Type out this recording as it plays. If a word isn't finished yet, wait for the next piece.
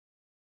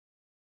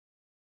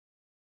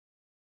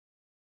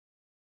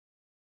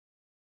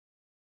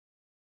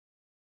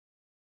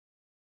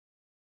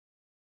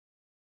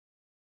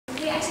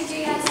We actually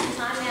do have some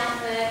time now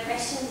for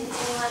questions if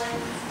anyone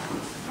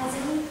has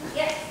any.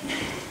 Yep.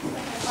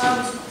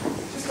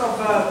 Just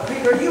off,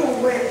 Peter, are you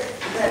aware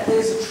that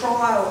there's a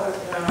trial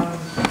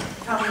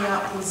coming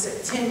up in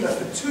September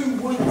for 2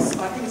 weeks?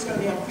 I think it's going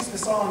to be on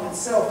Christmas Island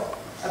itself,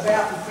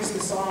 about the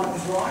Christmas Island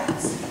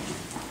riots.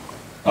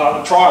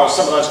 The trial,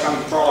 some of those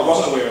coming to trial, I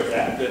wasn't aware of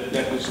that, but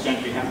that was going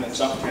to be happening at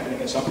some point.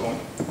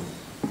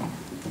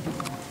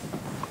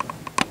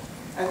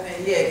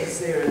 And yeah, because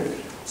there are a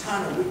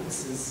ton of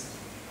witnesses.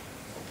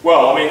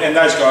 Well, I mean, and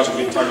those guys will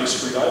get totally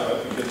screwed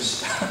over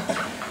because,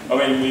 I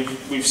mean,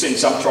 we've seen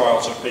some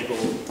trials of people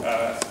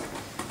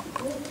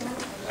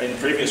in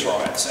previous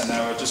riots, and they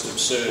were just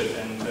absurd.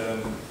 And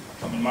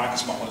I mean,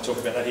 Marcus might want to talk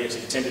about that. He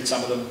actually attended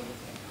some of them.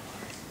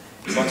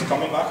 Would you like to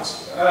comment,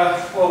 Marcus?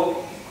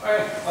 Well,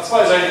 I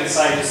suppose I can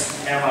say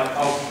just how much.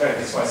 I'll go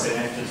this way, sit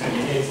down to turn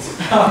your heads.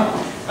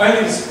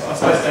 Only, I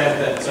suppose, to add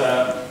that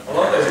a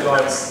lot of those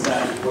guys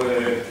that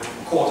were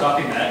caught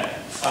up in that.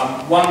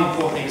 One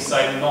important thing to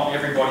say, not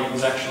everybody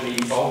was actually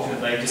involved in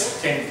it. They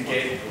just tended to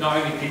get not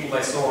only people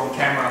they saw on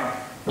camera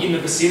in the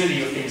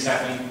vicinity of things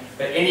happening,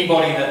 but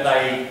anybody that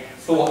they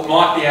thought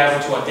might be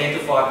able to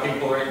identify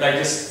people, they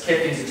just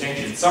kept in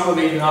detention. Some of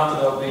them even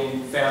after they were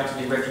being found to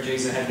be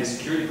refugees and had their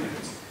security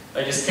clearance.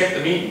 They just kept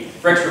them in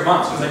for extra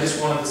months because they just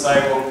wanted to say,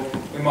 well,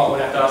 we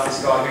might have to ask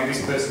this guy who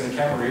this person on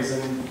camera is,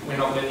 and we're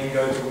not letting him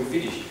go until we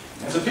finish.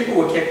 And so people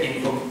were kept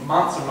in for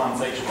months and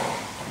months each time.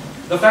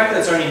 The fact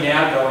that it's only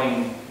now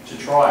going to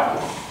trial,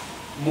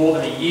 more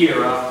than a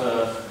year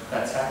after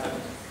that's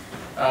happened,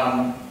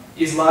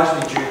 is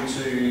largely due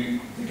to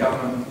the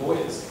government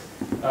lawyers.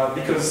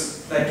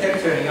 Because they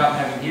kept turning up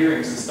and having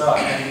hearings and stuff,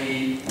 and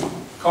the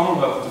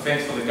Commonwealth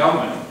Defence for the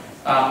government,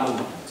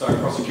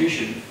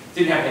 prosecution,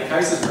 didn't have their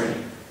cases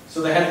ready.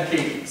 So they had to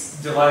keep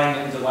delaying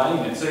it and delaying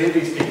it. So here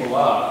these people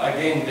are,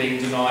 again,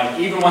 being denied,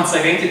 even once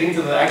they've entered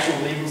into the actual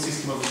legal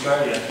system of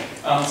Australia,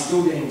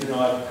 still getting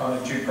denied kind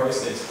of due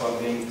process by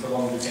being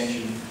prolonged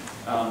detention,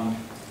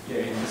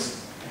 and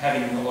just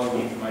having a lot of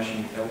the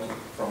information withheld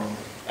from them.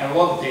 And a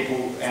lot of the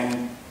people,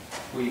 and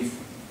we've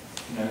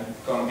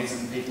gone and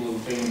visited people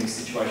who've been in this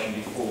situation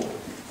before.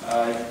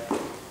 I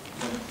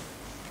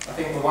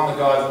think one of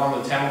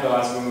the Tamil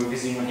guys when we were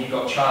visiting, when he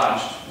got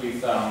charged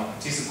with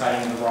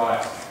participating in the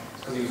riot,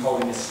 because he was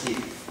holding a stick.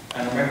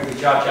 And I remember the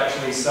judge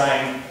actually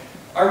saying,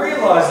 I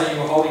realised that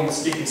you were holding the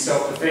stick in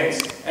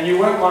self-defence, and you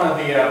weren't one of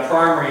the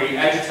primary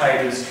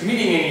agitators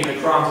committing any of the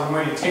crimes and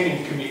weren't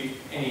intending to commit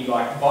any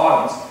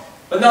violence.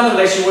 But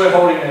nonetheless, you were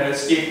holding a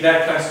stick,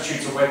 that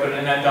constitutes a weapon,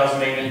 and that does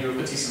mean that you were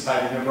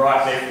participating in the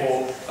riot,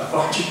 therefore I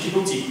find you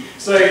guilty.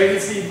 So it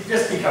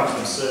just becomes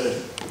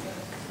absurd.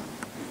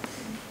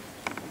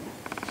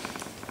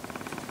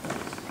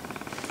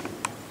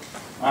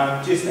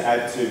 Just to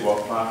add to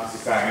what Marcus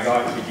is saying, I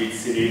actually did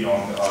sit in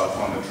on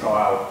the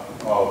trial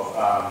of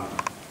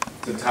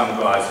some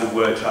Tamil guys who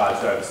were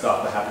charged over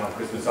stuff that happened on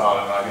Christmas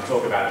Island, and I can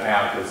talk about it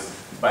now because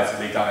it's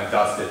basically done and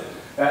dusted.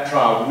 That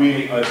trial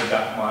really opened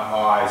up my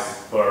eyes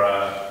for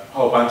a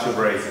whole bunch of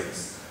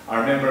reasons. I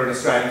remember an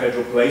Australian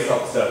Federal Police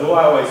officer, who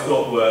I always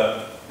thought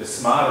were the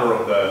smarter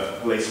of the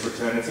police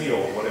fraternity,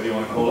 or whatever you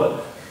want to call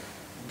it,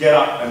 get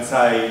up and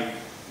say,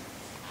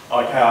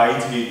 okay, I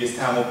interviewed this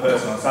Tamil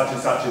person on such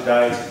and such a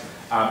date,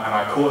 and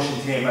I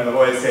cautioned him, and the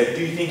lawyer said,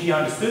 do you think he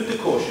understood the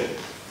caution?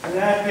 And the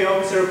AFP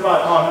officer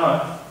replied, oh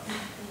no.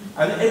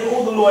 And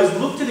all the lawyers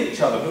looked at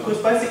each other,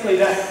 because basically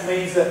that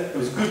means that it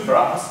was good for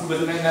us,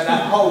 because it meant that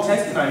that whole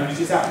testimony was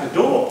just out the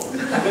door.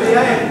 But the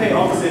AFP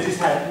officer just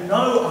had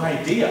no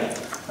idea.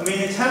 I mean,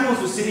 the Tamils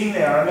were sitting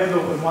there. I remember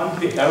when one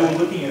bit, they were all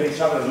looking at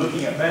each other and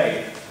looking at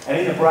me, and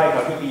in the break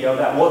I quickly yelled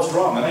out, what's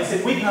wrong? And they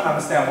said, we can't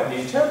understand what the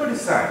interpreter's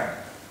saying.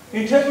 The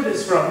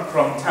interpreter's from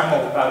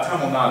Tamil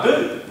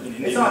Nadu.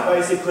 It's like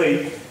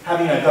basically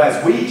having a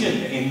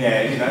Glaswegian in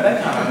there, they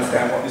can't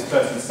understand what this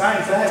person's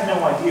saying, so they have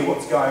no idea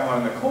what's going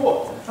on in the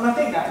court. And I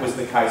think that was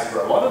the case for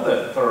a lot of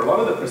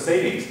the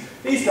proceedings.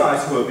 These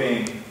guys who were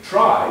being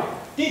tried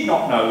did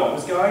not know what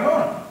was going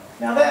on.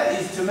 Now that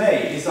is, to me,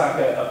 is like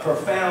a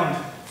profound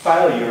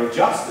failure of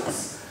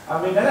justice.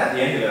 I mean, and at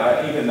the end of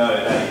it, even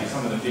though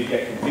some of them did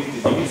get convicted,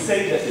 you can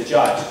see that the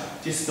judge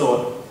just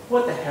thought,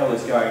 what the hell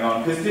is going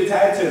on? Because to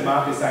add to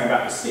Marcus saying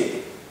about the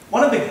stick,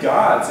 one of the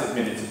guards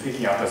admitted to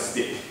picking up a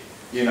stick,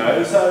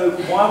 so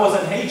why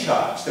wasn't he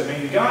charged? I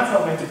mean, the guard's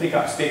not meant to pick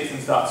up sticks and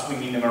start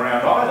swinging them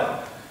around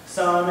either.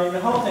 So, I mean,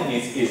 the whole thing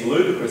is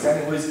ludicrous, and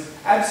it was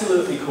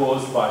absolutely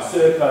caused by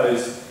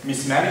Serco's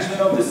mismanagement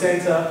of the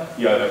centre,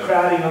 the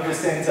overcrowding of the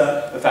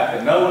centre, the fact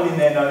that no one in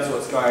there knows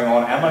what's going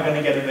on. Am I going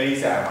to get a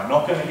visa? Am I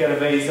not going to get a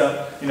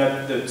visa?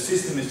 The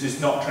system is just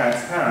not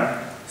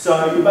transparent.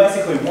 So you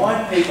basically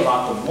wind people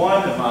up and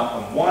wind them up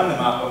and wind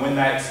them up, and when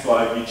they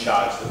explode, you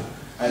charge them.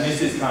 And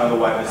this is kind of the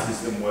way the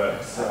system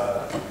works.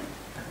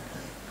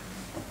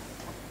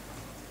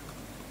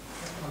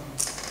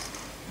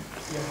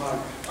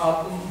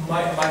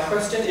 My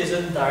question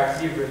isn't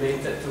directly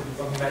related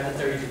to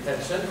mandatory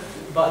detention,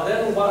 but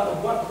then what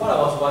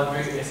I was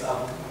wondering is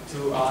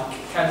to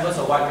canvass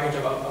a wide range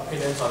of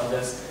opinions on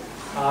this.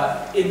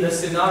 in the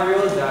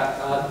scenario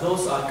that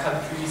those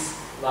countries,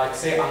 like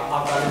say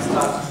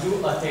Afghanistan,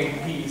 do attain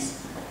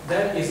peace,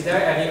 then is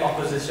there any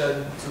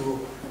opposition to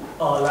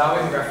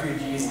allowing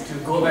refugees to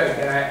go back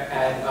there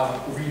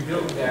and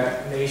rebuild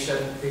their nation,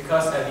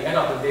 because at the end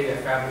of the day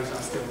their families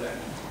are still there?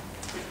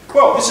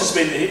 Well, this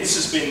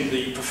has been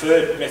the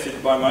preferred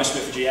method by most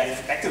refugee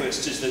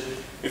activists, is that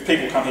if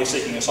people come here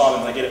seeking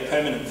asylum, they get a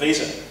permanent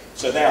visa.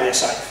 So now they're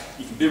safe.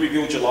 You can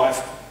rebuild your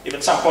life. If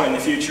at some point in the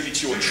future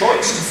it's your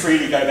choice to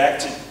freely go back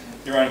to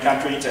your own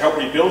country to help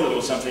rebuild it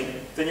or something,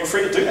 then you're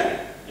free to do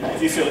that. You know,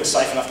 if you feel it's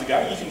safe enough to go,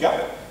 you can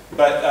go.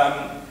 But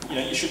you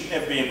know, you should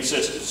never be in the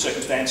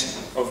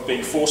circumstance of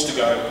being forced to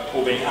go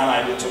or being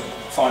unable to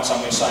find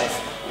somewhere safe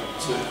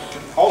to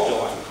hold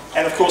your life.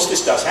 And of course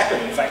this does happen.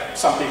 In fact,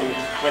 some people,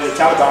 when the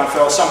Taliban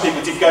fell, some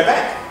people did go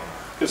back,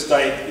 because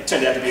it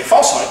turned out to be a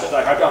false hope, but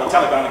they hoped, oh, the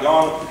Taliban are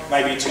gone,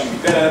 maybe it's going to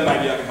be better,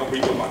 maybe I can help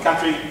rebuild my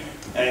country,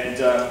 and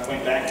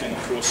went back, and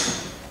of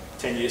course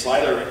 10 years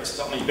later it's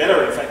not any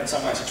better. In fact, in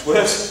some ways it's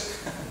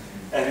worse.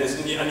 And there's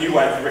a new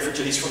wave of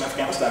refugees from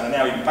Afghanistan and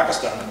now even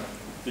Pakistan,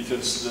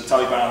 because the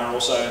Taliban are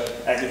also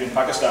active in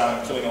Pakistan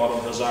and killing a lot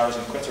of the Hazaras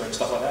in Quetta and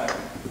stuff like that.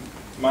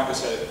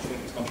 Marcus had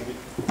anything to contribute?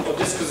 Well,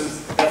 just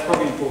because that's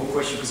probably an important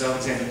question, because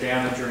Alexander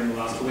Downer during the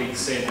last week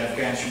said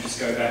Afghans should just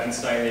go back and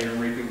stay there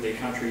and rebuild their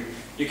country.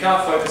 You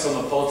can't focus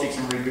on the politics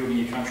and rebuilding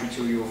your country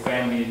till your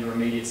family and your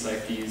immediate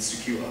safety is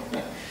secure.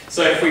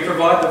 So if we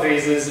provide the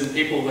visas and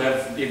people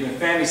have, if their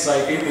family's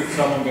safe, even if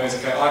someone goes,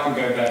 okay, I can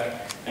go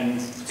back and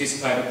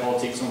participate in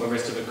politics and all the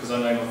rest of it because I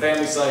know my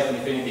family's safe, and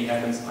if anything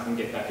happens, I can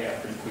get back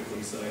out pretty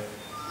quickly. So,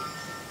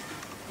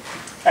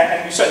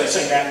 and we've certainly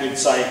seen that with,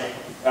 say,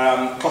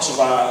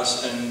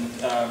 Kosovars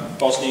and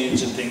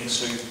Bosnians and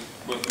things who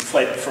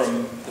fled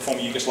from the former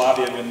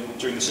Yugoslavia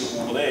during the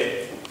civil war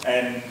there,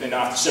 and then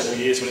after several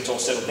years, when it's all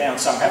settled down,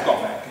 some have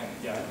gone back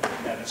and, you know,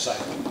 now they're safe.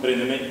 But you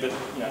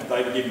know,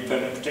 they were given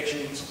permanent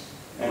protections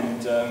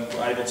and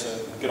were able to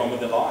get on with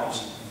their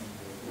lives.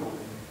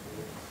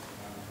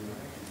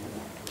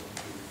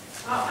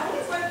 I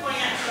think it's worth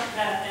pointing out stuff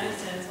about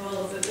Afghanistan as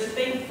well, is that there's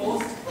been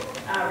forced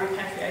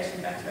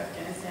repatriation back to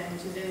Afghanistan,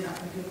 which has ended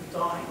up in people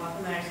dying. Like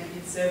when they actually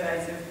did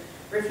surveys of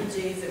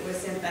refugees that were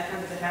sent back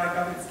under the Howard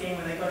government scheme,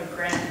 where they got a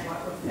grant of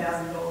like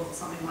 $1,000 or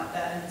something like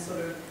that, and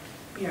sort of,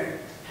 you know,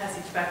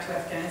 passage back to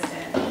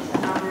Afghanistan.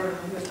 A number of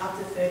them, up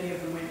to 30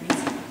 of them went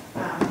missing.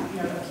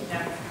 You know, got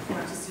kidnapped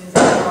pretty much as soon as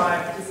they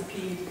arrived,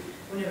 disappeared,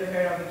 were never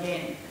heard of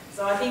again.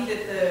 So I think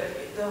that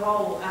the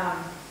whole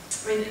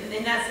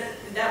and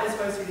that was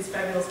supposed to be this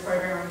fabulous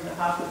program on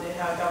behalf of the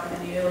Howard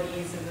government in the early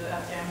years of the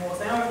Afghan war.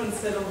 So now everything's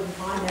settled and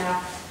fine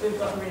now. We've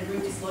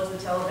dislodged the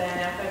Taliban,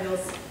 our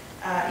fabulous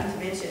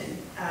intervention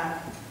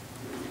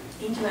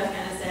into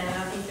Afghanistan. And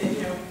I think that,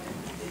 you know,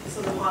 it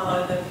sort of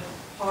highlighted the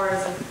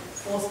horrors of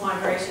forced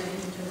migration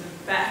in terms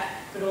of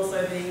back, but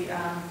also the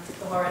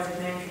horrors of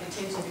mandatory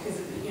detention,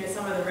 because, you know,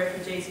 some of the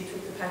refugees who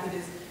took the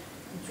packages,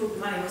 took the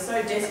money, were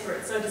so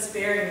desperate, so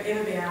despairing of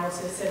ever being able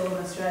to settle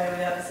in Australia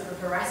without the sort of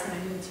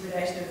harassment and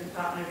intimidation of the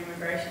Department of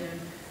Immigration and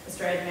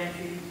Australia's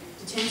mandatory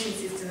detention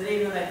system, that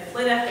even though they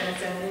fled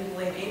Afghanistan, they didn't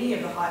believe any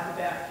of the hype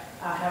about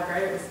how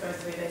great it was supposed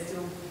to be. They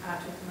still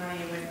took the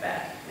money and went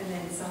back and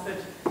then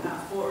suffered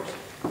for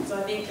it. So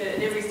I think that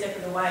at every step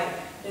of the way,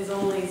 there's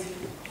all these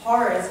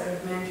horrors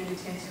of mandatory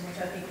detention,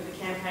 which I think that the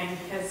campaign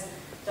has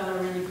done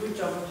a really good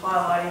job of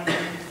highlighting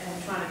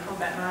and trying to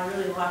combat. And I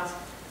really liked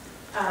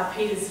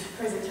Peter's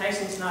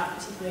presentation tonight,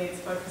 particularly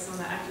its focus on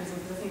the activism,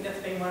 because I think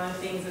that's been one of the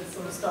things that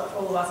sort of stopped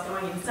all of us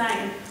going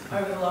insane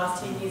over the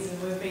last 10 years,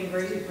 and we've been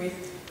greeted with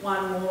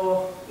one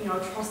more, you know,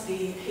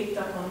 atrocity heaped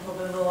up on top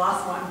of the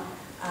last one.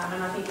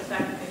 And I think the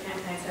fact that the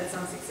campaign's had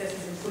some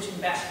successes in pushing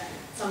back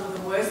some of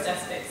the worst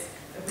aspects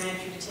of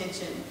mandatory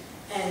detention,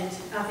 and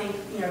I think,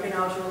 you know, being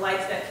able to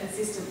relate to that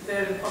consistent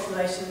third of the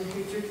population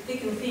who, through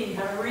thick and thin,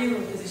 have a real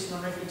position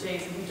on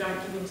refugees and who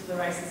don't give in to the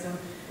racism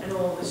and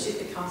all the shit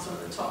that comes from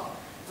the top.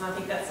 And I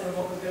think that's sort of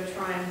what we're going to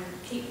try and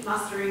keep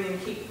mustering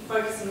and keep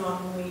focusing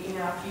on in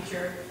our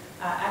future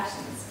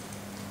actions.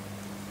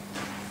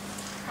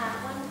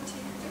 One, two,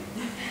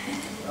 three.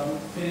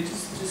 Peter,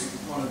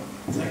 just want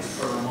to thanks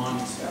for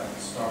reminding us about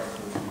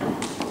historical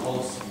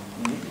policy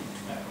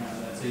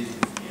background. That's easy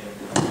to forget.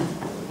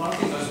 One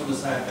thing I just want to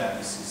say about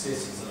the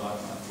successes that I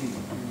think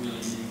you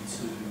really need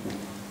to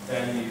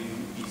value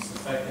is the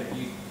fact that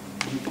the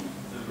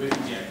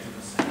refugee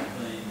activists have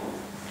been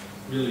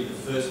really the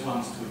first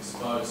ones to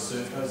expose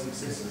Serco's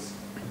excesses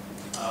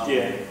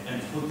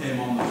and put them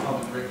on the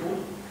public record.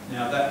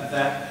 Now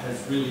that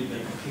has really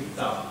been picked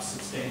up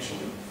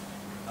substantially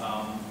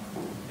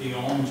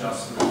beyond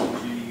just the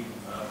refugee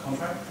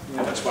contract.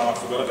 Yeah, that's one I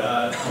forgot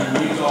about.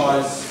 And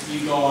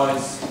you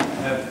guys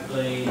have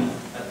been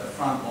at the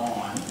front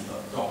line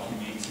of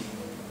documenting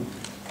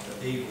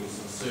the evils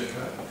of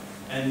Serco,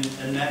 and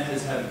that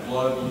has had a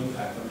global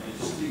impact. I mean,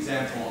 just an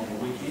example on the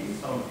weekend,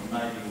 some of you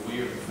may be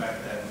aware of the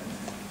fact that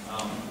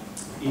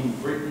in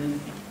Britain,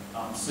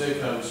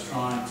 Serco was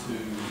trying to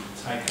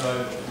take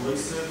over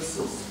police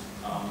services.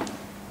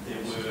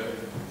 There were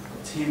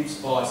attempts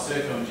by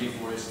Serco and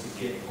G4S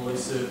to get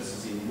police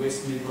services in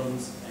West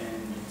Midlands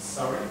and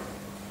Surrey.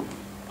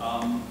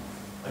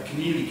 A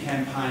community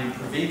campaign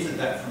prevented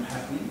that from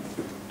happening,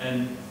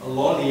 and a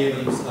lot of the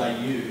evidence they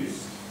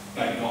used,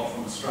 they got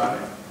from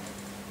Australia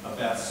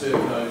about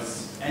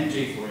Serco's and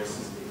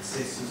G4S's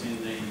excesses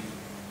in the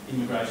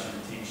immigration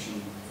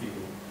detention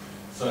field.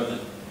 So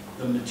that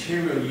the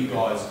material you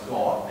guys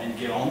got and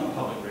get on the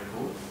public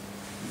record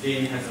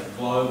then has a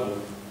global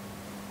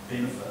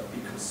benefit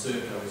because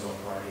Serco is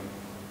operating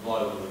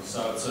globally.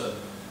 So it's a,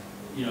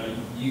 you know,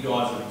 you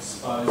guys have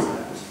exposed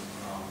that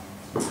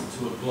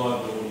to a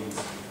global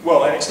audience.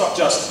 Well, and it's not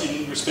just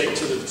in respect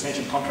to the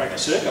detention contract at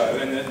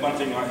Serco, and the one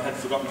thing I had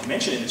forgotten to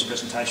mention in this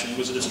presentation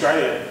was that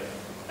Australia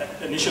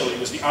initially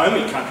was the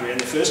only country and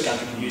the first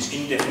country to use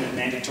indefinite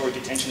mandatory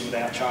detention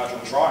without charge or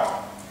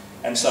trial.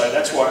 And so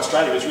that's why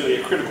Australia was really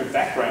a critical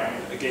background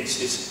against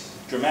this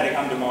dramatic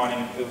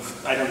undermining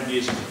of 800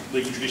 years of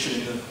legal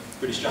tradition in the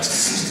British justice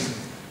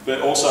system,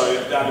 but also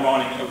the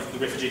undermining of the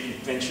Refugee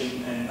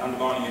Convention and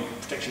undermining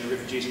of protection of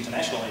refugees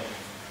internationally.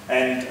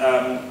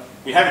 And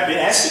we haven't been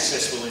as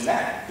successful in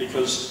that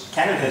because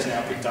Canada has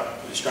now picked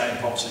up Australian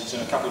policies,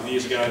 and a couple of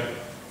years ago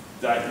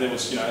there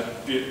was, you know,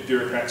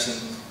 bureaucrats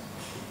and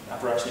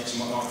apparatchiks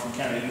and whatnot from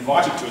Canada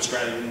invited to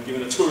Australia and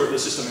given a tour of the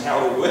system and how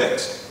it all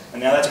works.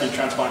 And now that's been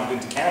transplanted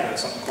into Canada,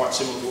 something quite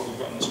similar to what we've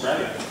got in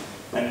Australia.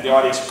 And the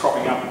ideas are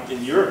cropping up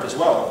in Europe as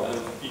well,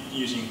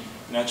 using,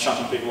 you know,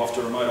 shunting people off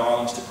to remote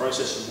islands to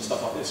process them and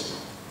stuff like this.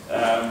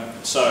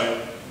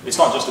 So it's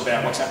not just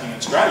about what's happening in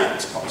Australia,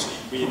 this policy.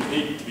 We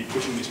need to be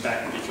pushing this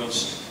back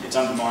because it's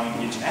undermining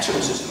the international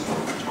system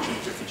of protection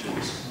of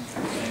refugees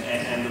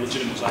and the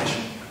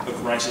legitimisation of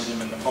racism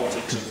and the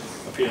politics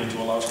of appealing to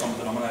a lowest common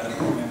denominator.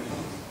 Yeah.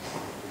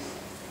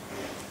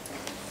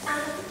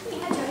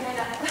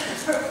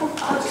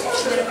 I just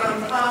wanted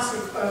to ask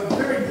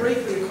very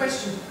briefly a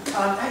question.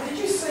 Did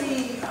you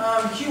see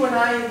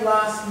Q&A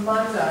last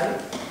Monday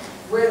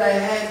where they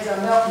had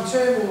Malcolm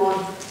Turnbull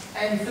on,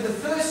 and for the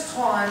first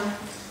time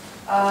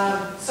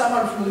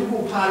someone from the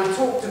Liberal Party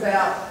talked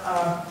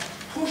about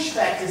push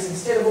factors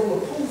instead of all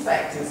the pull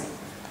factors.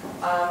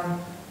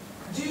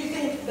 Do you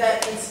think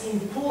that it's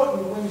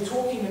important when you're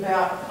talking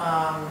about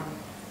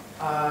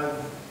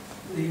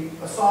the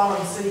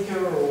asylum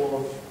seeker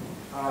or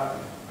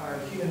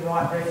human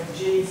rights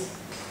refugees,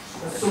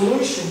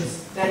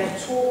 solutions, that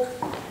you talk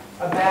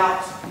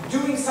about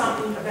doing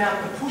something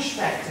about the push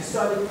factor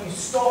so that you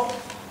stop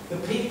the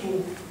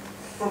people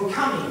from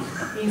coming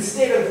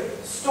instead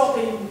of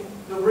stopping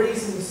the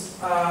reasons,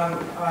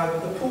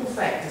 the pull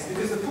factors,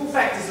 because the pull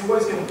factors are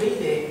always going to be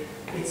there.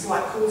 It's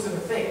like cause and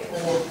effect,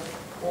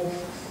 or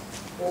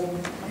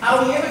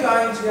are we ever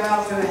going to be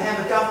able to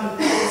have a government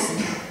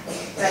policy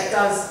that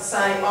does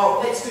say,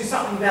 oh, let's do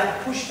something about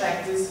the push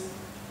factors,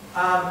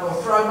 or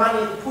throw money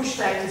at the push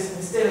factors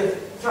instead of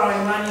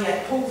throwing money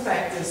at pull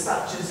factors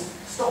such as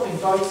stopping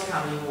boats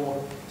coming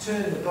or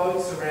turning the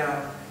boats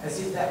around as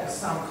if that was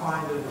some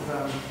kind of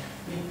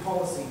big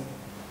policy?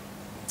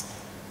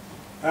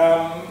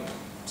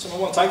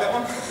 Someone want to take that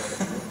one?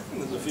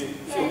 There's a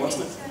few wants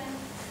to.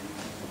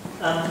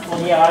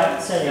 Well, yeah,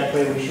 I certainly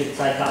agree we should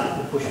take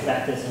up the push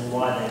factors and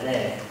why they're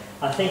there.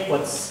 I think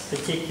what's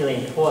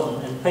particularly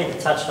important, and Peter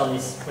touched on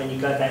this when you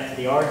go back to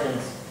the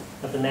origins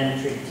of the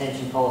mandatory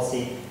detention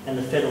policy and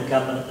the federal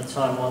government at the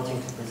time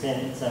wanting to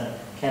present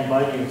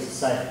Cambodia as a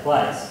safe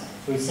place.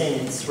 We've seen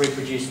it's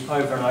reproduced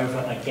over and over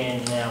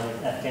again now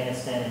with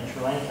Afghanistan and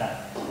Sri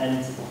Lanka.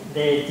 And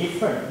they're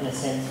different in a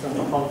sense from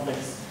the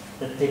conflicts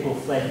that people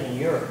fled in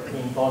Europe,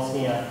 in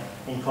Bosnia,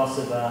 in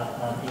Kosovo,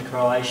 in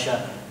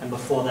Croatia, and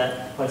before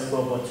that,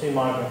 post-World War II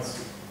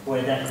migrants,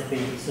 where that could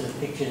be sort of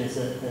pictured as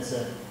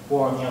a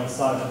war on the other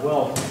side of the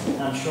world.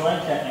 Sri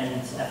Lanka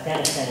and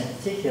Afghanistan in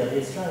particular,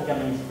 the Australian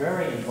government is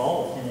very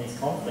involved in these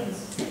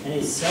conflicts and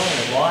is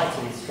selling a lie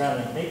to the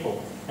Australian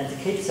people. And to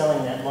keep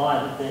selling that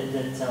lie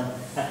that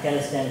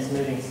Afghanistan is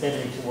moving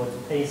steadily towards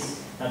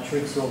peace, our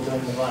troops are all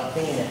doing the right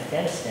thing in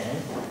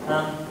Afghanistan,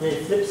 the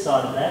flip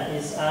side of that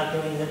is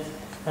arguing that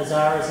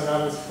Hazaras and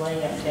others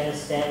fleeing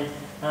Afghanistan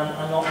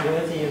are not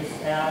worthy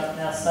of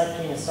our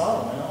safety and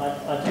asylum. And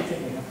I do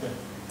think we have to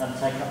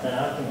take up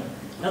that argument.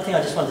 Another thing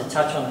I just wanted to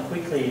touch on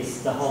quickly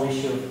is the whole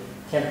issue of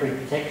temporary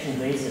protection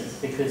visas,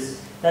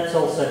 because that's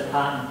also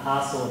part and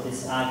parcel of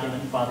this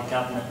argument by the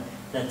government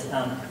that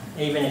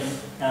even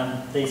if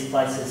these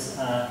places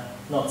are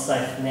not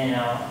safe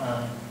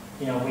now,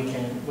 you know,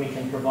 we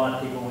can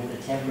provide people with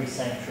a temporary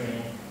sanctuary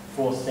and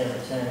force their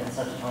return at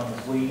such time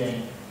as we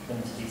deem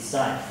them to be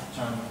safe.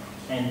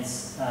 And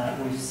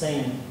we've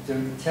seen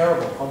the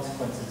terrible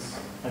consequences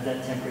of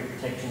that temporary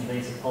protection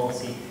visa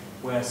policy,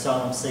 where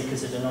asylum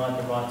seekers are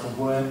denied the right to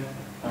work,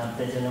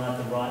 they're denied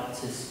the right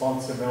to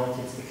sponsor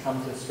relatives to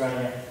come to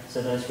Australia,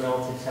 so those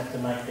relatives have to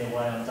make their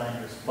way on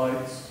dangerous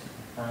boats.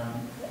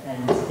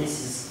 And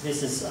this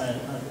is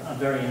a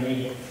very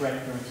immediate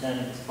threat to return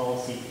of this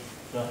policy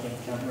that I think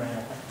RRAN will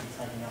have to be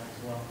taking up as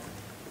well.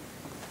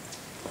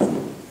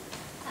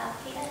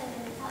 Peter and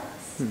then Alex.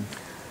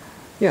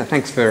 Yeah,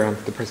 thanks for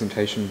the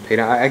presentation,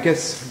 Peter. I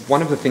guess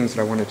one of the things that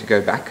I wanted to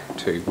go back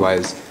to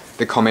was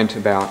the comment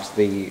about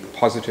the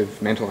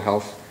positive mental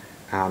health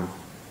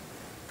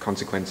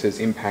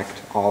consequences,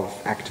 impact of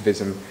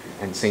activism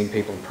and seeing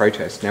people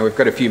protest. Now, we've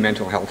got a few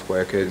mental health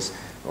workers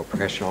or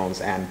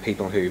professionals and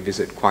people who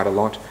visit quite a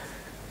lot.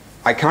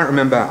 I can't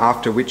remember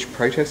after which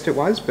protest it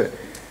was, but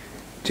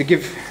to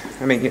give,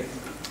 I mean,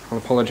 I'll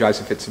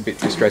apologise if it's a bit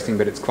distressing,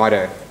 but it's quite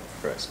a,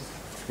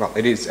 well,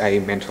 it is a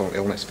mental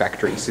illness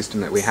factory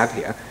system that we have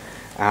here.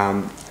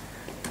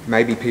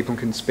 Maybe people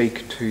can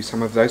speak to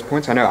some of those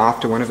points. I know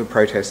after one of the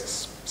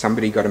protests,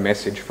 somebody got a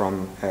message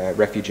from a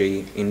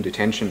refugee in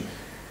detention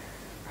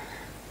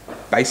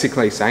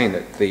basically saying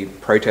that the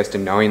protest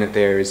and knowing that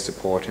there is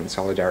support and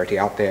solidarity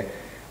out there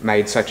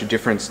made such a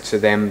difference to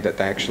them that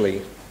they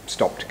actually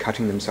stopped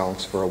cutting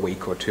themselves for a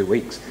week or 2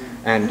 weeks.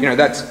 And, you know,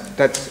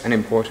 that's an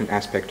important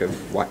aspect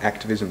of what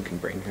activism can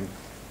bring. And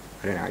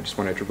I don't know, I just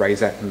wanted to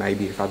raise that, and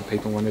maybe if other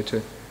people wanted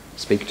to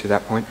speak to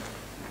that point.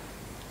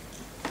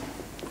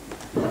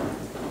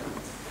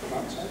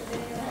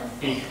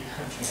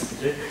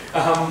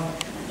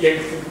 Yeah,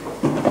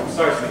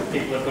 sorry if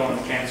people have gone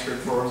to camps group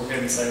forums and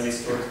heard me say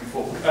these stories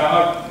before.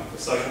 I'm a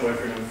social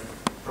worker and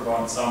have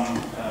provided some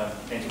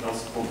mental health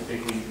support to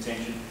people in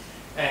detention.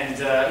 And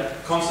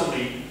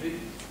constantly,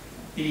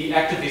 the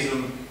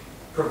activism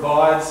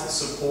provides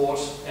support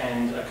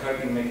and a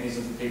coping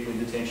mechanism for people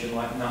in detention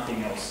like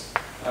nothing else.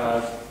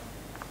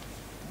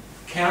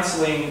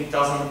 Counselling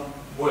doesn't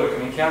work.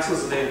 I mean,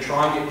 counsellors are there to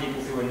try and get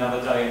people through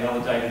another day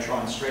to try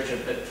and stretch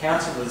it, but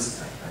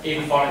counsellors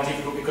even find it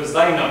difficult because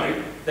they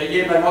know that,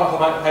 yeah,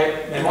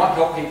 they might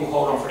help people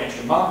hold on for an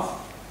extra month,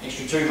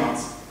 extra 2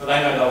 months, but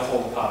they know they'll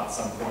fall apart at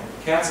some point.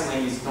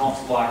 Counselling is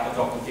not like a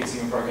doctor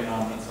fixing a broken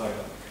arm and it's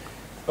over.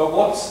 But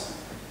what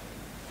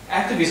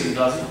activism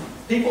does,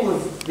 people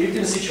have lived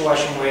in a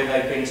situation where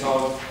they've been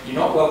told, you're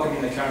not welcome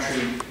in the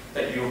country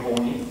that you were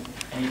born in,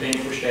 and you're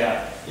being pushed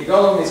out. You go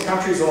along these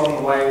countries along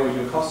the way where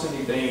you're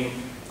constantly being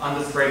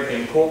under threat,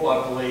 being caught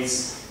by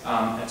police,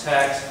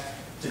 attacked,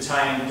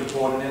 detained,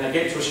 deported, and then they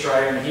get to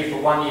Australia and they're here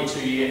for 1 year,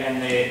 2 years,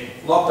 and they're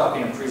locked up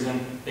in a prison.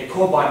 They're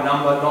called by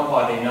number, not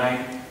by their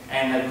name,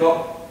 and they've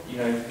got, you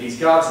know, these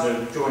guards that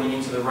are joining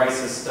into the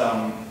racist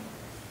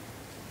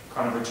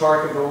kind of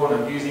rhetoric of it all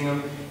and abusing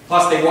them.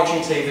 Plus they're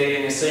watching TV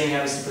and they're seeing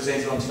how this is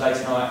presented on Today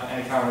Tonight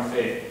and A Current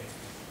Affair.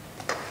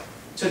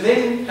 To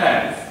then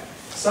have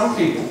some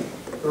people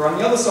who are on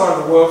the other side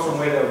of the world from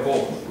where they were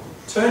born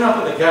turn up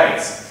at the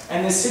gates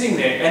and they're sitting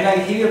there and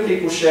they hear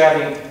people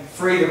shouting,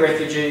 free the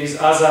refugees,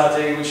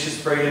 Azadi, which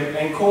is freedom,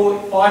 and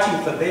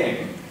fighting for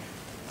them.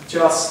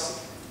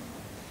 Just,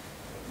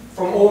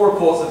 from all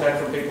reports I've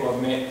had from people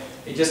I've met,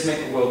 it just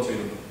meant the world to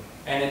them.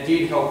 And it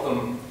did help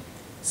them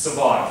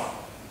survive.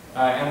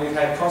 And we've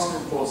had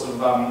constant reports of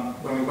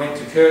when we went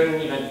to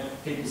Curtin, you know,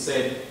 people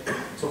said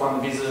to one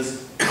of the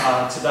visitors,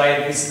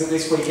 today,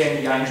 this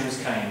weekend the angels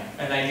came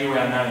and they knew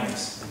our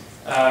names.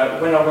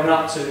 When I went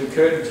up to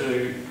Curtin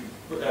to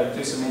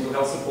do some mental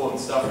health support and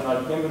stuff, and I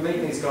remember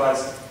meeting these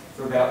guys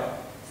for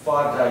about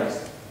 5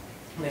 days.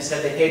 And they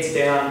had their heads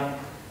down,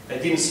 they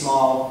didn't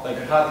smile, they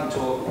could hardly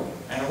talk,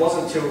 and it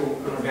wasn't until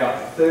on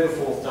about the 3rd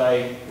or 4th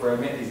day where I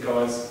met these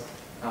guys,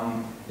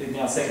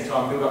 now second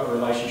time, built up a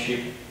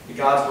relationship. The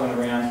guards went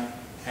around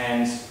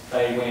and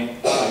they went,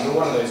 oh, you're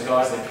one of those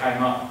guys that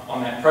came up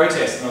on that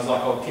protest. And I was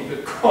like, I'll keep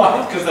it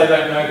quiet because they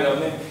don't know that I'm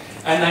there.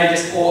 And they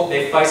just,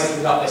 their faces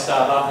lit up, they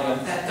started laughing.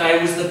 And that day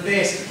was the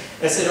best.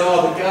 They said,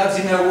 oh, the guards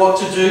didn't know what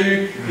to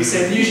do. He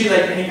said, usually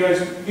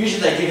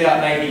they give out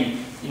maybe,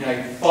 you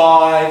know,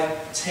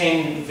 5,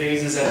 10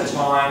 visas at a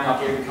time,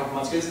 like every couple of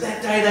months. Because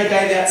that day they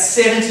gave out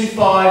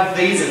 75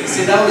 visas. He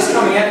said, they were just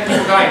coming out,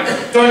 people going,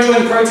 don't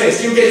join the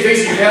protest, you'll get a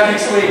visa, you're out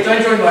next week,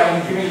 don't join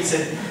the community. He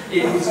said,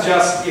 it was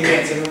just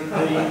immense.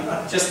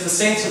 And just the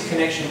sense of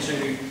connection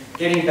to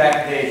getting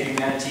back their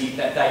humanity,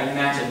 that they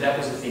mattered, that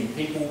was the thing.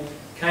 People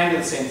came to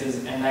the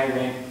centres and they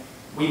went,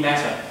 we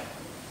matter.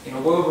 In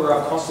a world where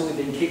I've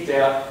constantly been kicked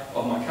out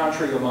of my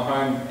country or my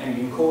home and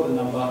been called a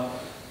number,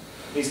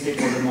 these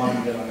people remind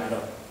me that I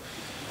matter.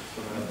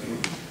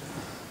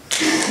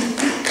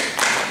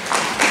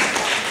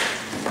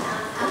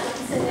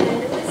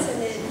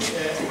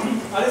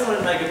 I just wanted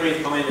to make a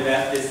brief comment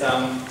about this,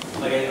 I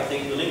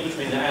think the link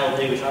between the ALP,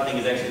 which I think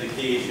is actually the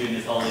key issue in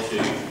this whole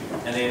issue,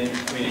 and then,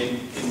 I mean,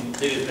 in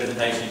Peter's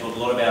presentation, you talked a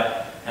lot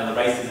about how the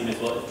racism is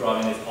what is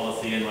driving this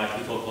policy, and like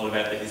we talked a lot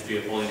about the history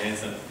of Pauline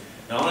Hanson.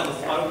 Now, I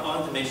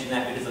wanted to mention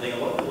that because I think a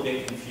lot of people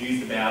get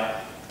confused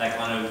about that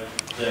kind of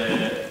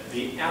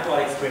the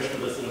outright expression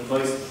of the sort of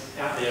most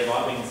out there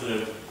right-wing sort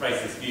of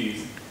racist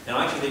views. Now,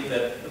 I actually think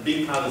that a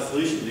big part of the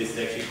solution to this is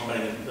actually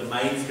combating the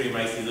mainstream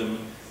racism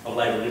of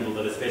Labor Liberal,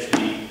 but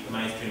especially the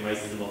mainstream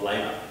racism of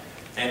Labor.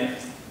 And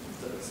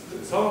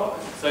so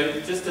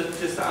just to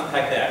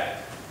unpack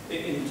that,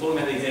 in talking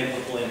about the example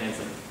of Pauline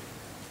Hanson,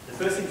 the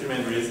first thing to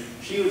remember is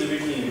she was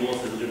originally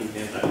endorsed as a Liberal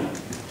candidate,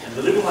 and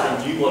the Liberal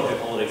Party knew what her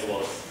politics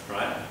was,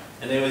 right?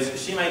 And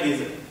she made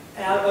these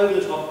over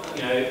the top,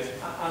 you know,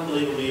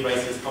 unbelievably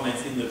racist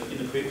comments in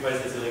the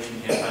pre-process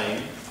election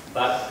campaign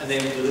and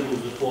then the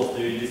Liberals, of course,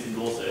 do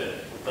disendorse her.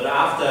 But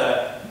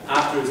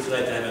after it was too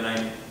late to have her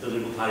name, the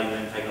Liberal Party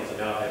name taken off the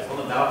ballot papers. On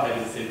the ballot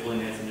papers it said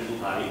Pauline Hanson Liberal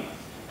Party,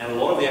 and a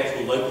lot of the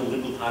actual local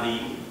Liberal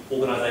Party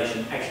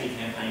organisation actually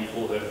campaigned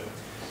for her.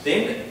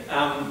 Then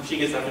she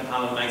gets up in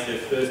Parliament and makes her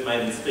first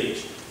maiden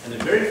speech, and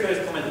the very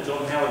first comment that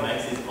John Howard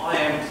makes is, "I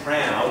am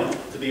proud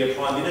to be a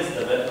Prime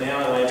Minister that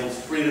now enables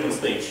freedom of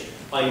speech.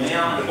 Like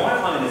now, under my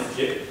Prime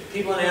Ministership,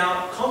 people are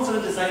now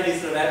confident to say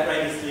these sort of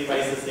outrageously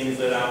racist things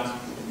that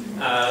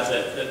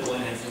that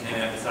Pauline Hanson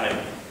came out to say."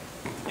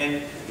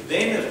 And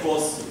then, of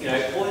course,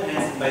 Pauline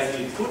Hanson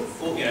basically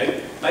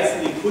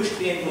basically pushed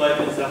the envelope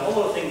and said a whole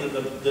lot of things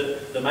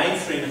that the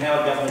mainstream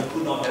Howard government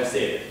could not have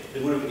said.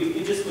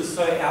 It just was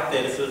so out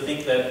there to sort of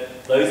think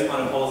that those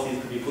kind of policies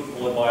could be put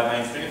forward by a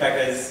mainstream. In fact,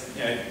 as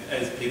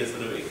Peter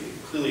sort of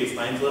clearly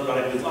explained to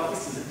everybody, it was like,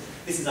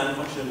 this is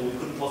unconscionable. We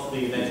couldn't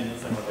possibly imagine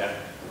something like that.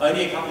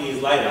 Only a couple of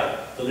years later,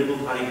 the Liberal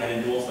Party had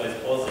endorsed those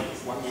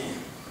policies. 1 year.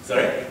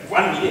 Sorry?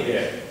 1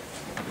 year.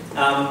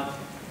 Yeah.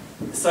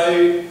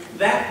 So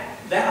that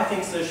I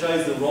think sort of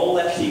shows the role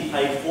that she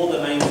played for the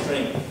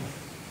mainstream.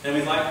 And it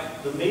was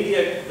like the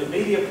media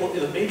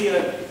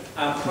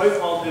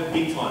profiled her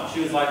big time. She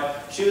was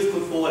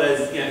put forward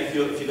as, if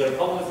you've got a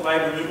problem with the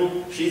Labor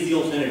removal, she's the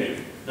alternative.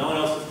 No one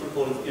else was put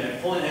forward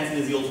as, Pauline Hanson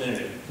is the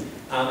alternative.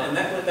 And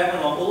that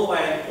went on all the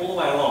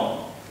way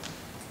along,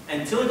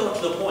 until it got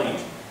to the point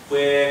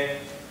where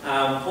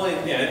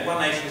Pauline, One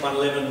Nation won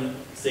 11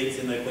 seats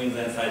in the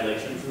Queensland state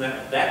elections, and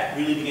that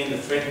really began to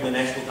threaten the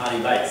National Party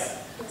base.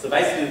 So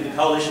basically the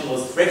coalition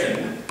was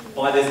threatened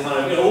by this kind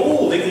of,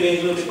 things are getting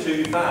a little bit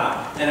too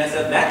far, and it's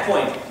at that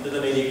point that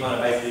the media kind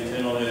of basically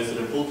turned on her,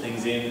 sort of pulled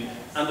things in,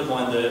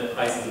 undermined the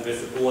basis of her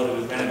support. It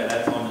was around about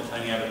that time that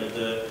Tony Abbott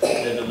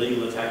did the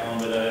legal attack on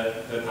whether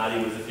her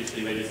party was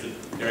officially registered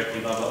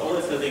correctly, blah, blah, all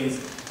those sort of things.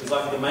 It was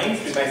like the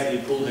mainstream basically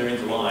pulled her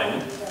into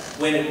line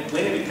when it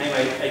became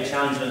a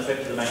challenge and a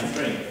threat to the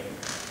mainstream.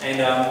 And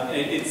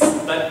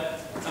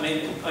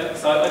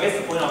so I guess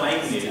the point I'm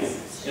making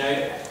is,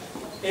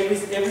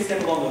 every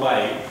step along the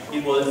way,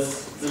 it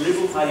was the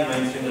Liberal Party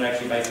mainstream that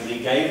actually basically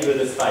gave her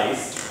the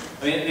space.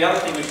 I mean, the other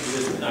thing which is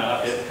just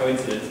a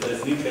coincidence, but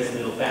it's an interesting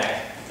little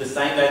fact, the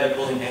same day that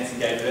Pauline Hanson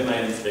gave her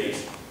maiden speech,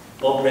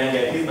 Bob Brown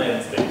gave his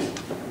maiden speech.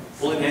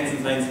 Pauline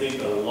Hanson's maiden speech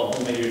got a lot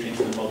more media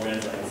attention than Bob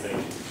Brown's maiden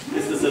speech.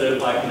 Just to sort of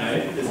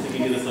just to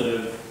give you the sort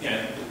of,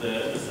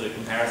 the sort of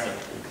comparison.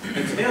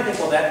 And to me, I think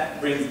what that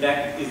brings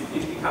back is,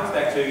 it comes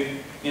back to,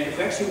 if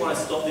we actually want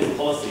to stop this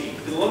policy,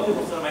 because a lot of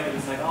people sort of make the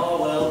mistake,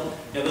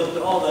 they look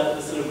at all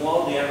the sort of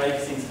wildly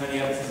outrageous things Tony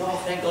Abbott says,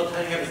 thank God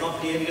Tony Abbott's not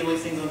here, you get all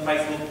these things on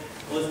Facebook,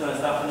 all this kind of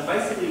stuff, and it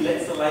basically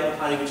lets the Labor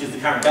Party, which is the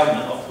current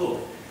government, off the hook.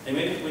 And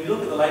when you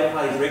look at the Labor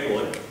Party's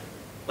record,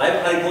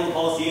 Labor Party pulled the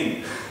policy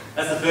in.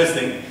 That's the first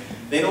thing.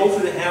 Then all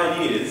through the Howard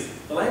years,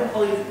 the Labor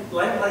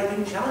Party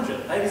didn't challenge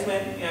it. They just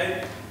went,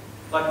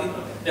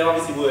 there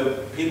obviously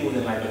were people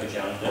within Labor who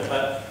challenged it,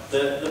 but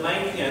the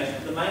main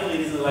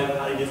leaders of the Labor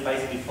Party just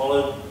basically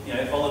followed it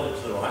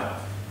to the right.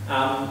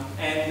 And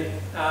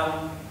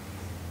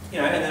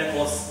then of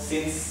course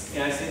since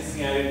Rudd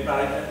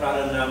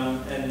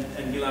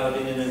and Gillard have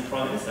been in as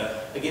Prime Minister,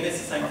 again it's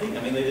the same thing. I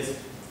mean, they're just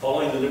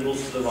following the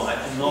Liberals to the right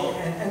and not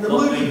and the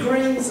Loopy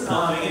Greens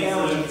not doing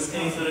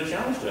any sort of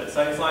challenge to it.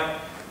 So it's like.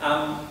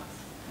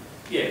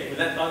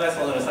 That's what I'm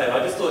going to say. I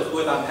just thought it's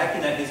worth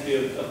unpacking that history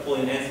of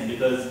Pauline Hanson,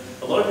 because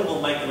a lot of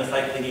people make the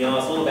mistake of thinking,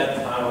 it's all about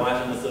the far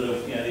right and the sort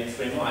of, the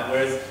extreme right.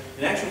 Whereas,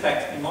 in actual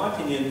fact, in my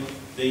opinion,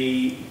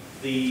 the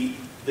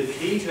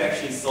key to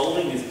actually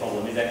solving this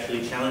problem is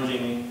actually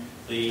challenging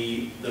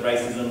the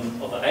racism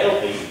of the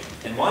ALP.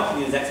 And my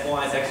opinion is that's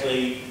why it's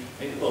actually,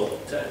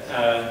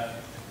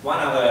 one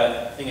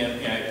other thing of,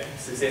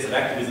 success of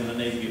activism that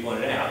needs to be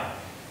pointed out.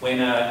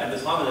 When at the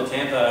time of the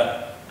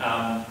Tampa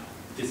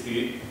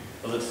dispute,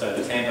 so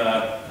the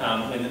Tampa,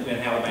 when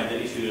Howard made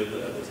the issue of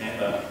the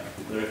Tampa,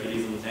 the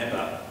refugees in the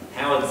Tampa,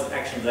 Howard's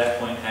actions at that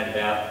point had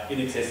about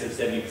in excess of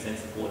 70%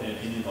 support in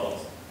opinion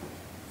polls.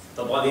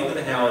 But by the end of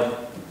the Howard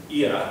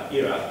era,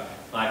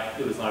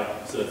 it was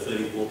like sort of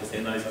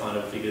 34%, those kind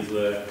of figures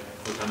were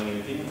coming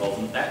in opinion polls.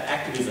 And that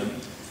activism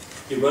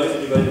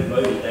eroded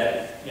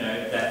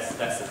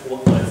that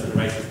support for those sort of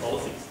racist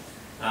policies.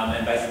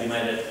 And basically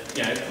made it,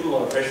 put a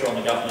lot of pressure on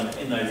the government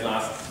in those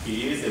last few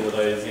years. There were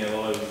those, a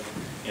lot of,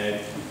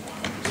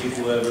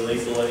 people were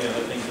released, all the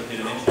things that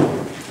Peter mentioned.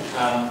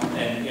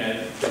 And,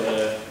 there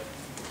were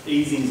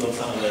easings on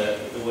some of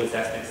the worst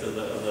aspects of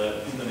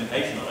the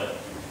implementation of it.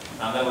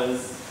 That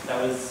was,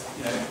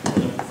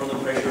 from the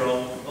pressure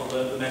of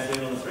the mass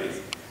movement on the streets.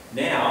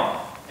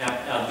 Now,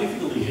 our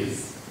difficulty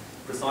is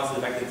precisely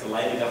the fact that it's a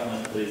Labor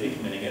government that is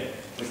implementing it,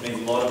 which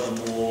means a lot of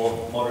the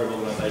more moderate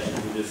organisations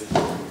will just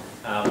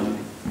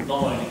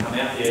not wanting to come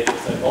out there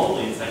so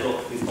boldly and say,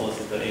 look, this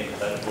policy's got to end.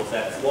 But of course,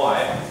 that's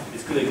why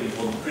it's critically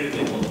important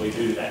that we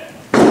do that.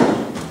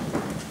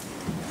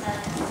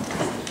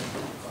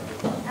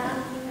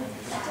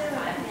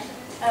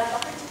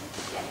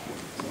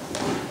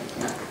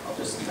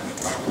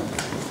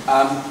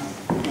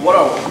 what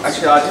I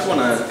just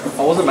want to,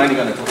 I wasn't mainly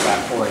going to talk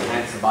about Pauline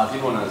Hanson, but I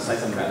did want to say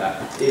something about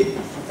that.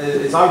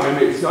 As I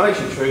remember, it's not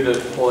actually true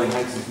that Pauline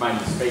Hanson's main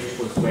speech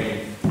was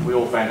when we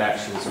all found out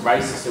she was a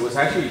racist. It was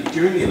actually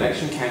during the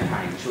election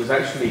campaign. She was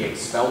actually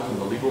expelled from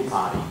the Liberal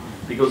Party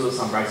because of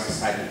some racist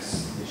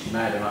statements that she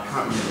made, and I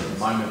can't remember at the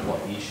moment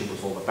what the issue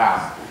was all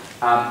about.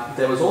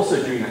 There was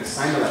also during that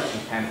same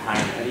election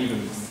campaign, and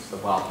even,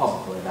 well,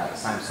 probably about the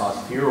same size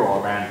furor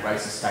around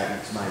racist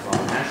statements made by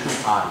a National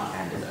Party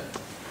candidate.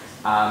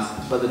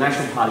 But the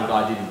National Party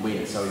guy didn't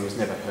win, so he was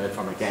never heard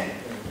from again.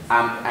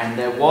 And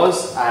there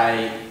was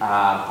I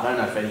don't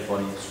know if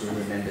anybody in this room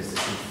remembers the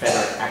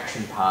Confederate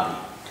Action Party.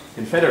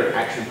 Confederate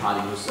Action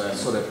Party was a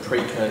sort of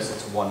precursor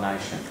to One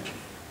Nation.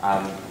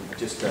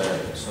 Just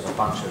a sort of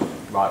bunch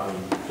of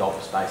right-wing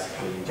dogs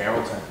basically in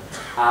Geraldton.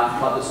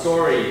 But the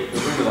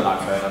rumour that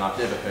I've heard, and I've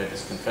never heard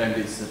this confirmed,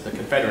 is that the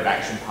Confederate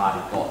Action Party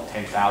got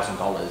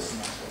 $10,000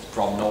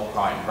 from North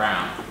Wright and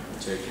Brown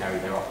to carry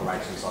their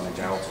operations on in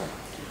Geraldton.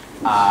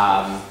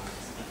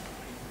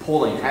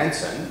 Pauline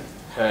Hanson,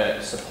 her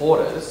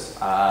supporters,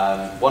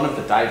 one of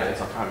the Davids,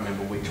 I can't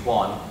remember which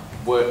one,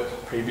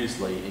 worked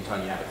previously in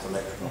Tony Abbott's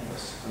electoral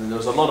office. And there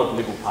was a lot of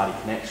Liberal Party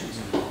connections.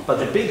 But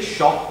the big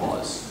shock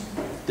was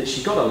that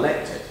she got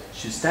elected.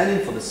 She was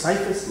standing for the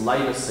safest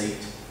Labor seat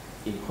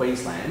in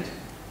Queensland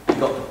and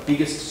got the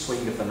biggest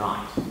swing of the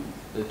night,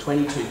 the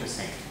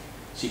 22%.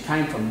 She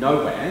came from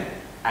nowhere,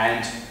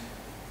 and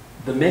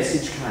the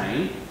message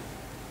came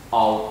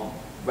of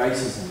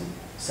racism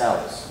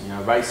sells. You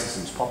know,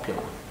 racism's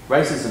popular.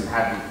 Racism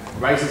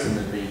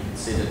had been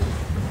considered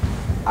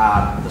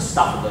the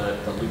stuff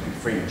of the loopy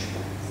fringe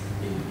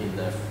in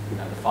the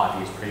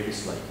 5 years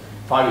previously.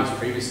 5 years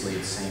previously,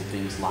 it's seen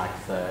things like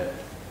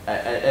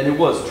and it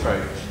was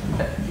true.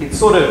 It's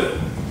sort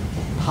of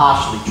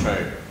partially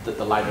true that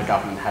the Labor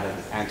government had an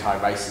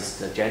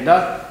anti-racist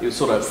agenda. It was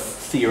sort of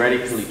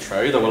theoretically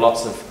true. There were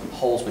lots of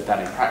holes with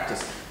that in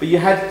practice. But you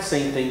had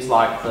seen things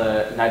like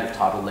the native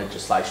title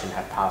legislation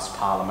had passed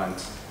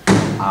Parliament,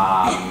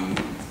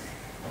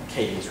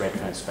 Keating's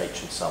Redfern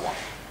speech and so on.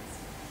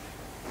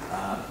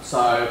 So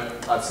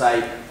I'd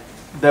say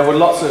there were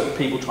lots of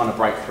people trying to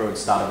break through and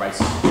start a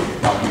racist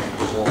going.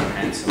 Pauline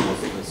Hanson was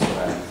the sort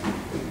of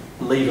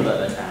leader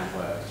that they found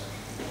worked.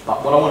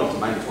 But what I wanted to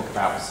mainly talk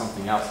about was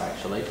something else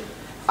actually,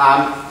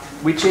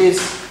 which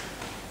is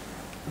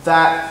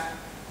that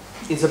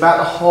it's about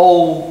the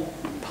whole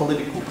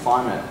political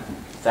climate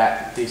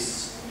that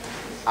this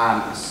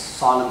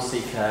asylum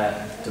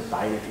seeker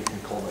debate, if you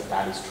can call it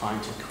that, is trying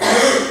to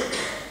create.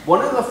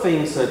 One of the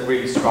things that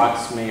really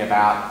strikes me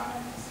about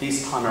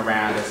this time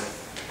around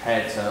as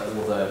compared to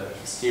all the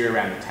hysteria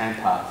around the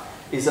Tampa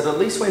is that at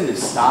least when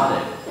this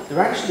started, there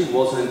actually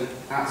wasn't,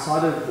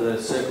 outside of the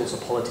circles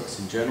of politics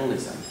and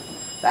journalism,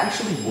 there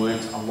actually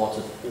weren't a lot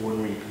of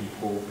ordinary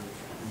people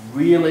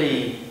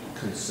really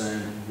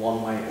concerned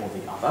one way or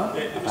the other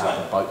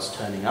about the boats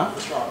turning up.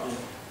 That's right,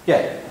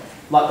 yeah.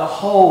 Like the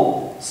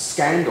whole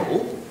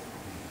scandal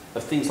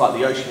of things like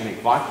the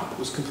Oceanic Viking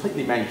was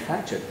completely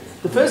manufactured.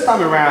 The first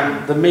time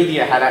around, the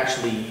media had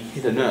actually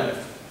hit a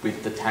nerve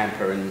with the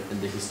Tampa and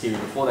the hysteria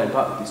before then,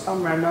 but this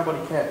time around,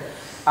 nobody cared.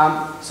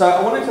 So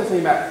I wanted to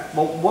think about,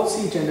 well, what's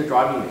the agenda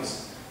driving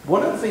this?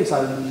 One of the things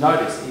I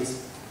noticed is,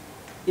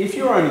 if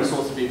your only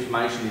source of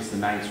information is the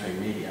mainstream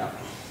media,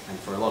 and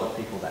for a lot of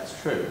people that's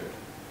true,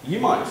 you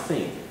might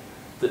think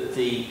that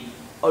the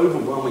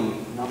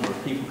overwhelming number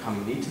of people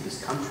coming into this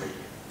country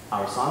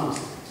are asylum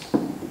seekers.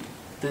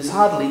 There's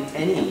hardly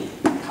any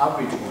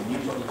coverage or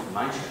news or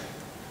information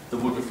that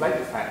would reflect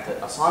the fact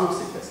that asylum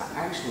seekers are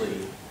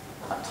actually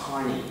a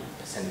tiny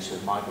percentage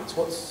of migrants.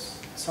 What's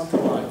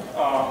something like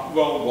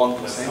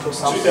 1% or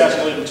something?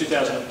 2011,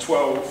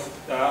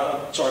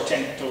 2012,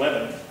 10 to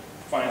 11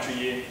 financial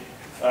year,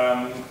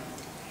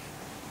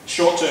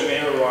 short-term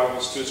air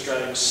arrivals to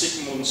Australia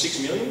was more than 6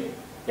 million.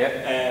 Yep.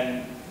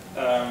 And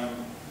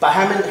but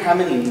how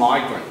many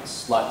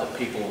migrants, like the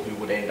people who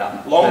would end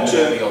up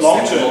long-term air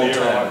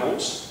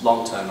arrivals?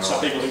 Long-term arrivals. So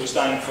people who were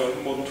staying for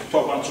more than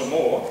 12 months or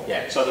more.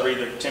 Yeah. So they're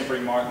either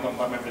temporary migrants,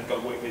 not maybe they've got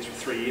a work visa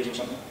for 3 years or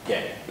something.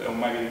 Yeah. Or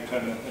maybe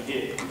permanently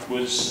here.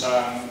 Was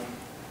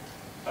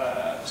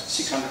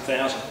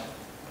 600,000.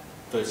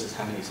 Versus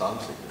how many asylum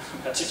seekers?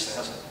 About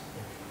 6,000.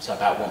 So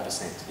about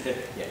 1%. Yeah.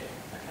 Yeah.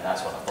 Okay,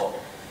 that's what I thought.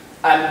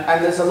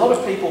 And there's a lot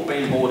of people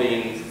being brought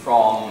in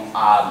from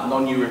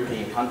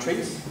non-European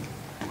countries.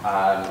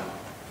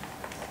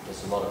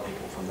 There's a lot of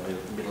people from the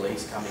Middle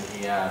East coming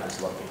here, there's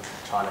a lot of people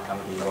from China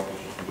coming here, a lot of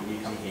people from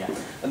India coming here.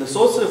 And the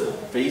sorts of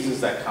visas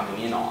they're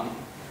coming in on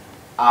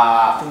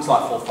are things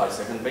like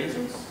 457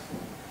 visas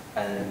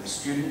and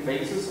student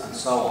visas and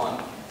so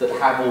on that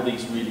have all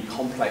these really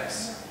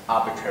complex,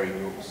 arbitrary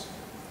rules.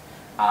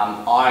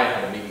 I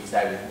had a meeting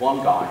today with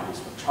one guy who's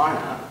from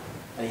China,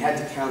 and he had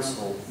to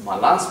cancel my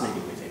last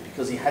meeting with him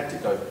because he had to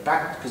go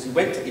back, because he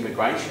went to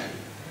immigration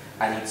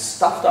and he'd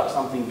stuffed up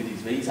something with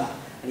his visa,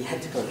 and he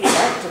had to go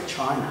back to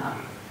China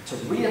to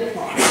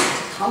reapply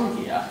to come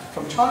here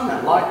from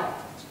China. Like,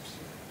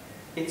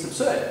 it's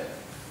absurd.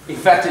 In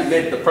fact, it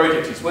led the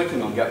project he's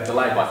working on got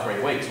delayed by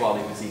 3 weeks while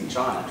he was in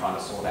China trying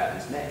to sort out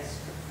his mess.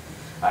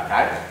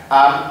 Okay?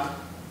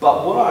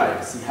 But what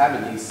I see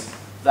happening is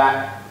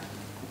that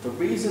the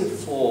reason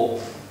for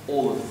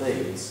all of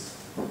these,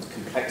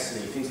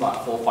 complexity, things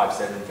like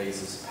 457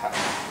 visas perhaps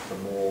the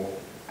more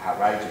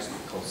outrageous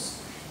because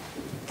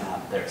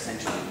they're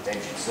essentially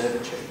detention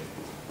servitude,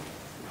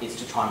 is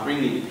to try and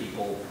bring in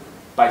people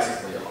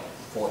basically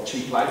for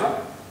cheap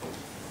labour,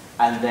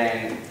 and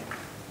then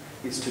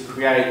is to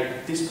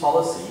create, this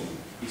policy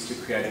is to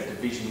create a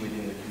division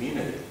within the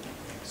community,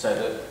 so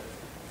that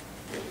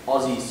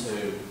Aussies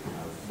who,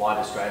 white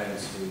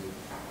Australians who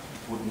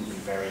wouldn't be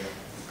very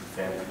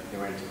fairly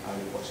ignorant and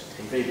only watching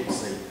TV would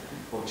see,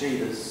 well gee,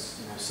 there's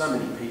so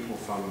many people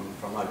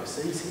from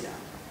overseas here.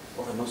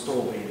 Well, there must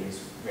all be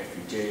these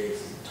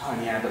refugees, and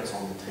Tony Abbott's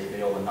on the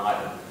TV all the night,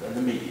 and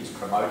the media's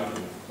promoting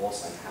them, of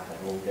course, and how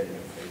they're all getting a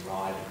free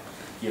ride,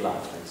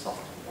 Gillard and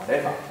soft and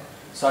whatever.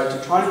 So to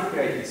try to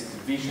create this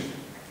division,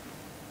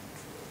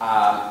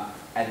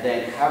 and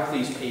then have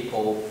these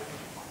people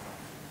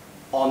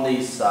on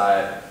these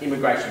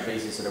immigration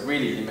visas that are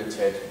really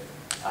limited,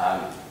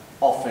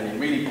 often in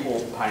really poor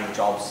paying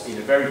jobs in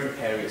a very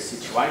precarious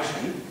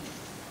situation,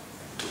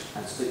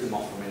 and split them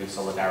off from any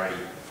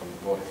solidarity from the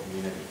broader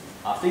community.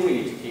 I think we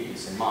need to keep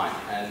this in mind,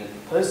 and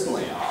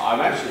personally, I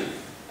don't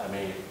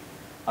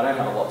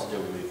have a lot to do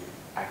with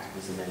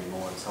activism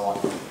anymore and so on,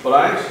 but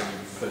I'm actually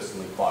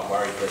personally quite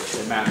worried that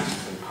the amount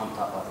that's been pumped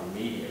up by the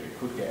media, it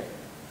could get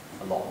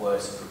a lot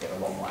worse, it could get a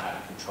lot more out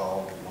of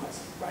control, we might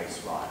see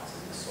race riots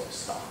and this sort of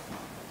stuff.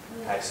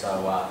 Okay, so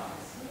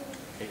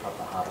keep up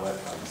the hard work,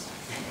 folks.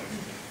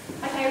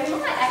 Okay, we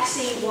might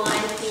actually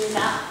wind things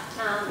up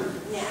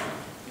now.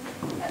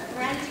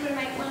 RRAN, do you want to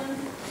make one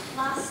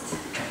last?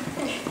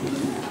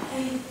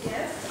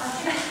 Yes,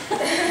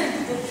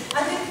 I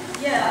think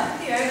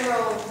the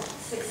overall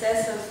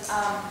success of,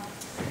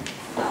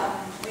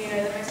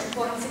 the most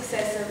important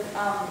success of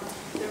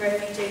the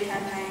refugee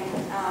campaign,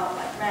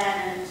 like RRAN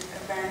and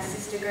RRAN's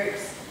sister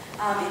groups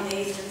in the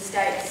eastern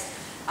states,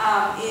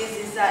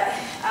 is that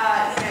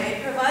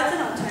it provides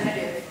an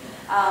alternative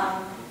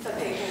for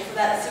people, for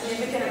that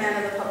significant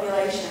amount of the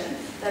population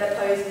that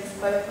opposes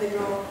both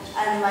Liberal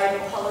and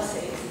Labor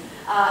policies,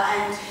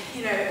 and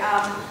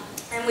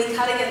we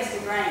cut against the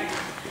grain.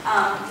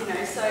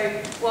 So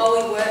while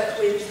we work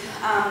with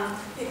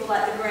people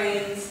like the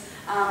Greens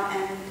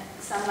and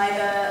some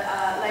Labor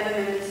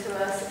members who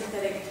are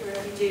sympathetic to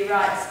refugee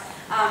rights,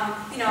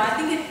 I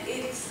think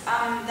it's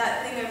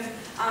that thing of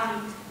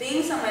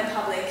being somewhere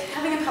public,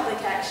 having a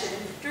public action,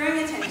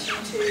 drawing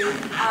attention to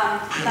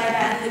Labor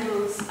and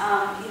Liberals,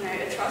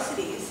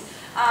 atrocities,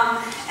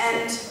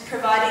 and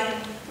providing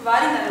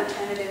that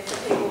alternative for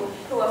people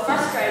who are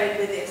frustrated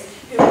with this,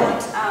 who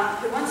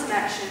want some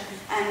action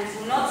and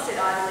will not sit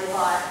idly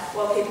by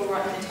while people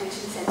rot in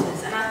detention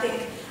centres. And I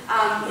think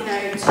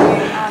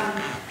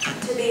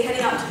to be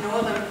heading up to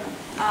Northern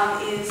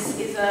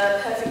is a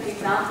perfect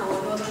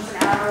example. Northern's an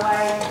hour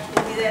away.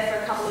 We'll be there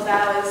for a couple of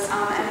hours,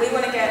 and we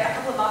want to get a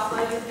couple of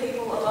busloads of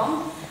people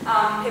along.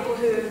 People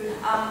who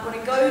want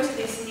to go to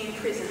this new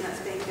prison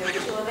that's being built,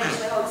 which will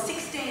eventually hold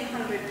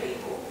 1,600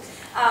 people.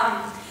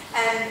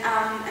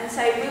 And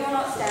say we will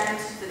not stand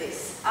for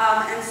this.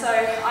 And so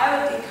I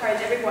would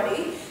encourage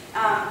everybody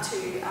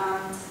you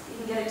can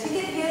get a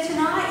ticket here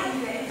tonight, you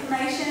can get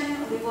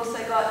information. We've also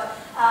got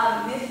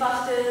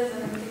Mythbusters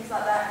and things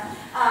like that,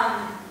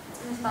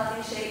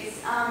 Mythbusting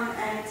sheets,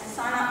 and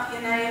sign up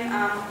your name,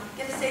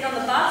 get a seat on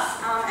the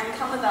bus, and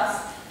come with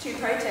us to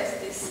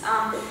protest this.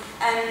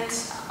 And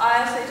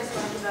I also just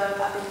want to give a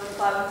bit of a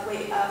plug for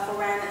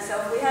RRAN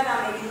itself. We have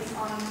our meetings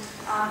on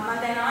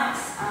Monday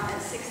nights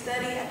at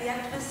 6:30 at the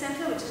Activist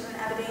Centre, which is on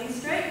Aberdeen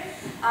Street.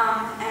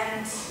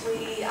 And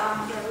we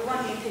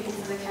want new people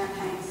for the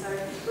campaign. So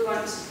we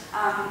want,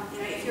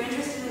 if you're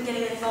interested in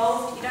getting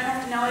involved, you don't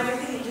have to know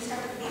everything. You just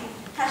have to be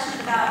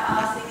passionate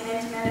about seeing an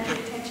end to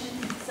mandatory detention